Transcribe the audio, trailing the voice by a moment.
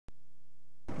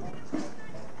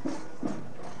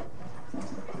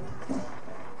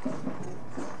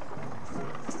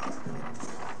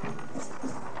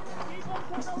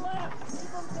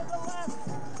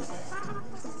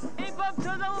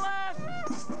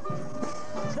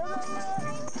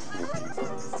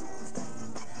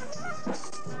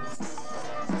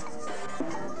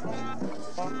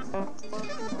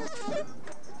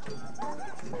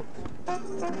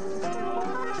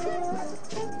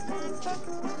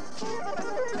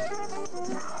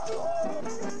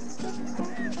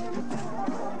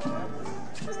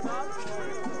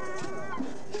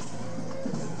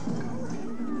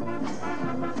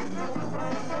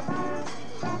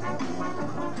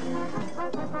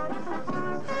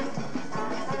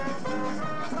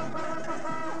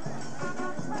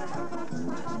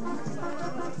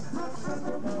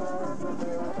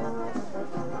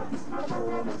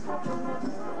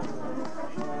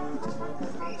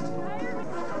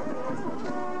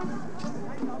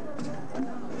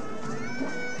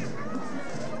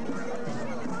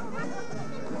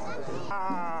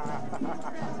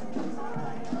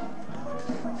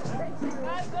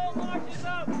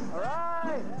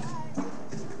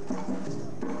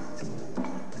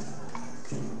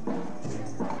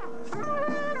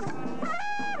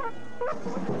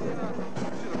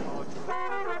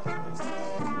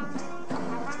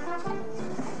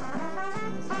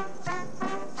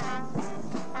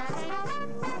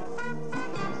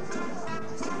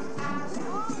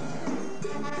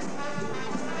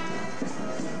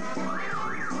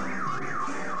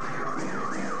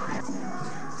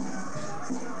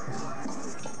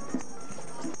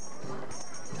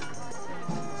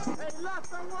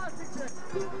Left on Washington.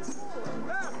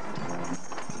 Left.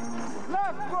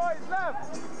 Left, boys, left.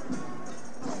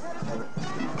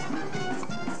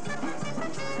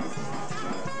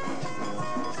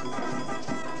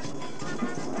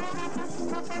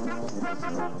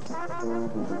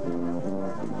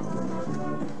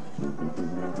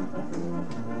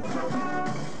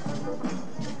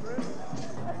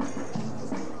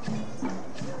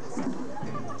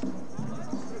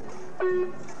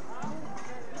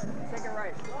 Take it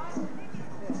right.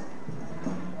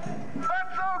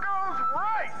 Letso goes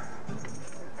right.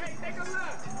 Hey, take a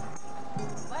left.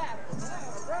 Left,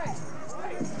 right,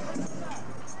 right.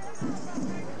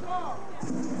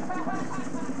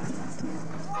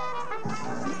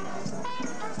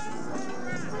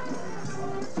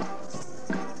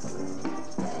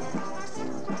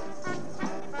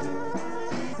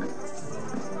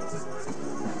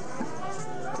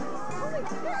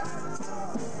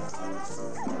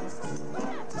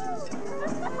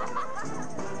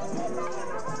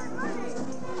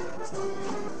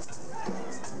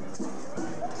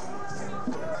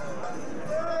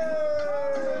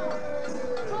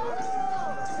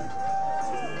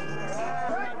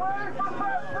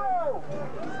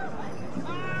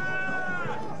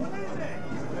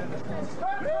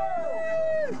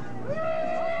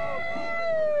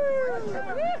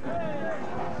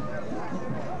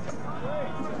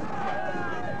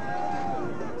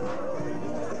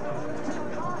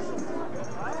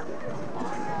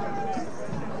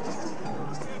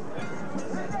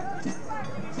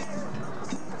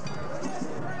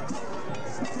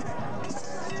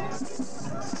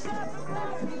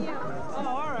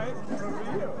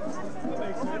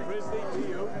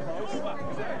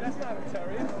 That's not a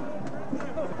terrier.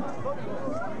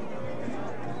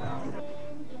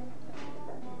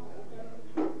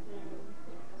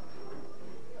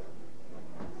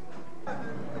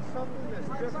 Something that's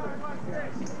different.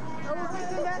 Oh, we're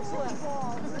the next one.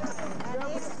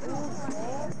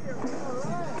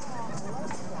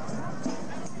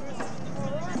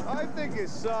 I think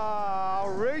it's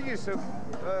outrageous,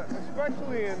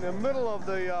 especially in the middle of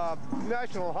the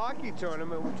National Hockey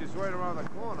Tournament, which is right around the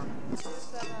corner.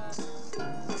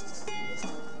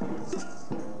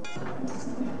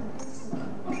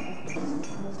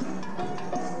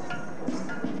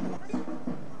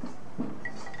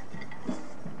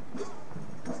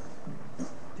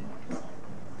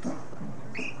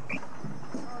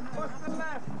 What's the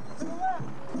left? To the left.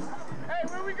 Hey,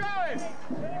 where are we going?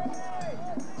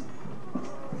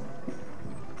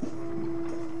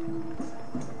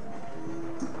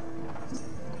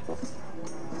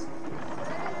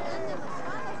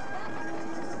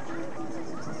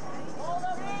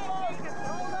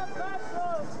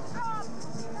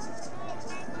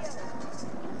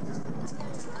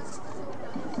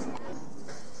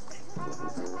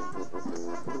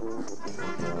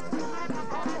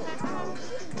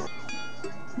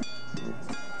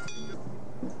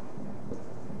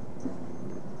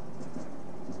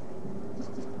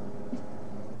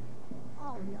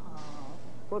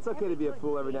 Well, it's okay to be a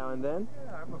fool every now and then.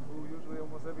 Yeah, I'm a fool usually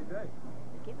almost every day.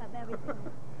 Give up everything.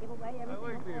 Give away everything. I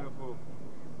like being a fool.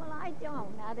 Well, I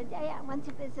don't. Now, today I went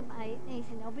to visit my niece,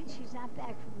 and but she's not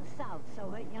back from the South, so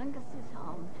her youngest is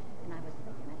home, and I was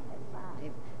thinking I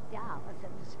had $5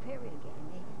 that the Superior gave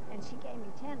me, and she gave me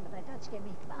 10, but I thought she gave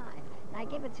me 5. And I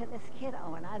give it to this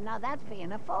kiddo, and now that's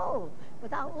being a fool,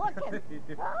 without looking.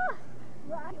 Yeah. Oh,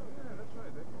 right. Yeah, that's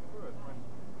right. That's my first.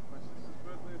 My sister's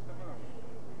birthday is tomorrow.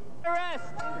 Arrest!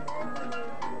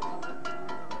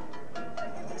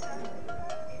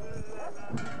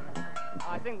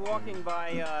 I think walking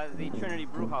by the Trinity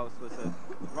Brew House was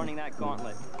running that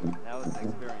gauntlet. That was an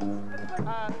experience.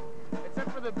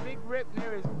 Except for the big rip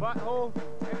near his butthole,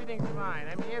 everything's fine.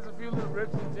 I mean, he has a few little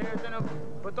rips and tears in him,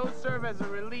 but those serve as a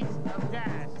release of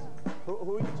gas.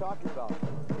 Who are you talking about?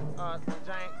 The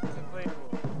giant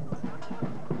inflatable.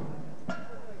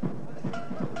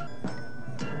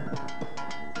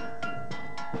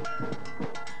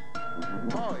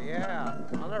 Oh yeah,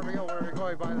 I'll never forget when we were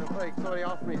going by the lake. Somebody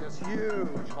offered me this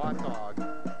huge hot dog.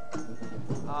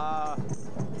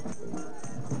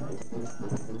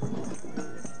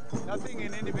 Nothing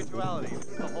in individuality.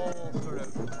 It's the whole sort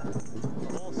of,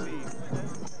 the whole scene.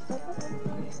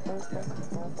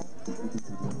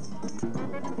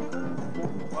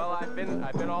 Well, I've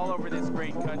been all over this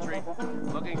great country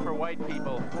looking for white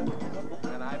people,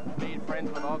 and I've made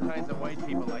friends with all kinds of white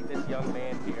people, like this young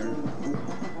man here.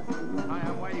 Hi,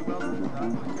 I'm Whitey Wilson.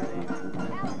 What's your name?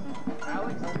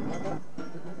 Alex.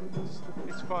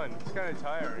 It's fun. It's kind of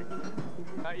tiring.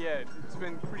 Not yet. It's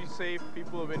been pretty safe.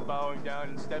 People have been bowing down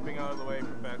and stepping out of the way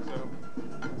for Fatso.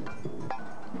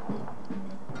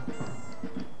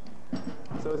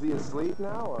 is he asleep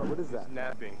now, or what is that?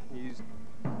 Napping. He's...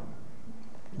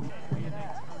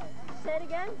 Say it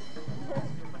again.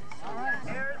 All right,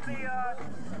 here's the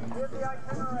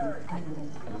itinerary.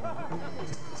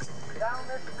 Down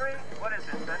this street, what is it,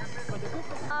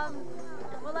 Centerman?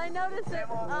 Well, I noticed that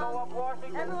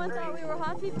everyone thought we were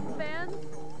hockey fans,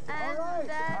 and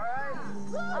that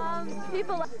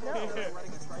people.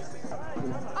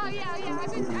 Oh yeah.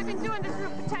 I've been doing this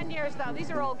group for 10 years though.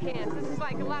 These are old cans. This is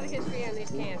like a lot of history in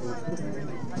these cans.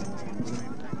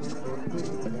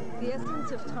 The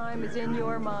essence of time is in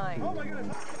your mind. Oh my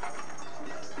goodness.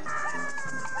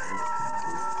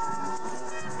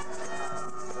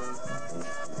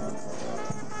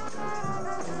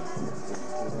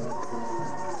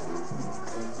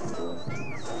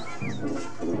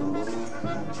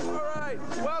 All right,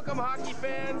 welcome hockey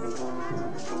fans.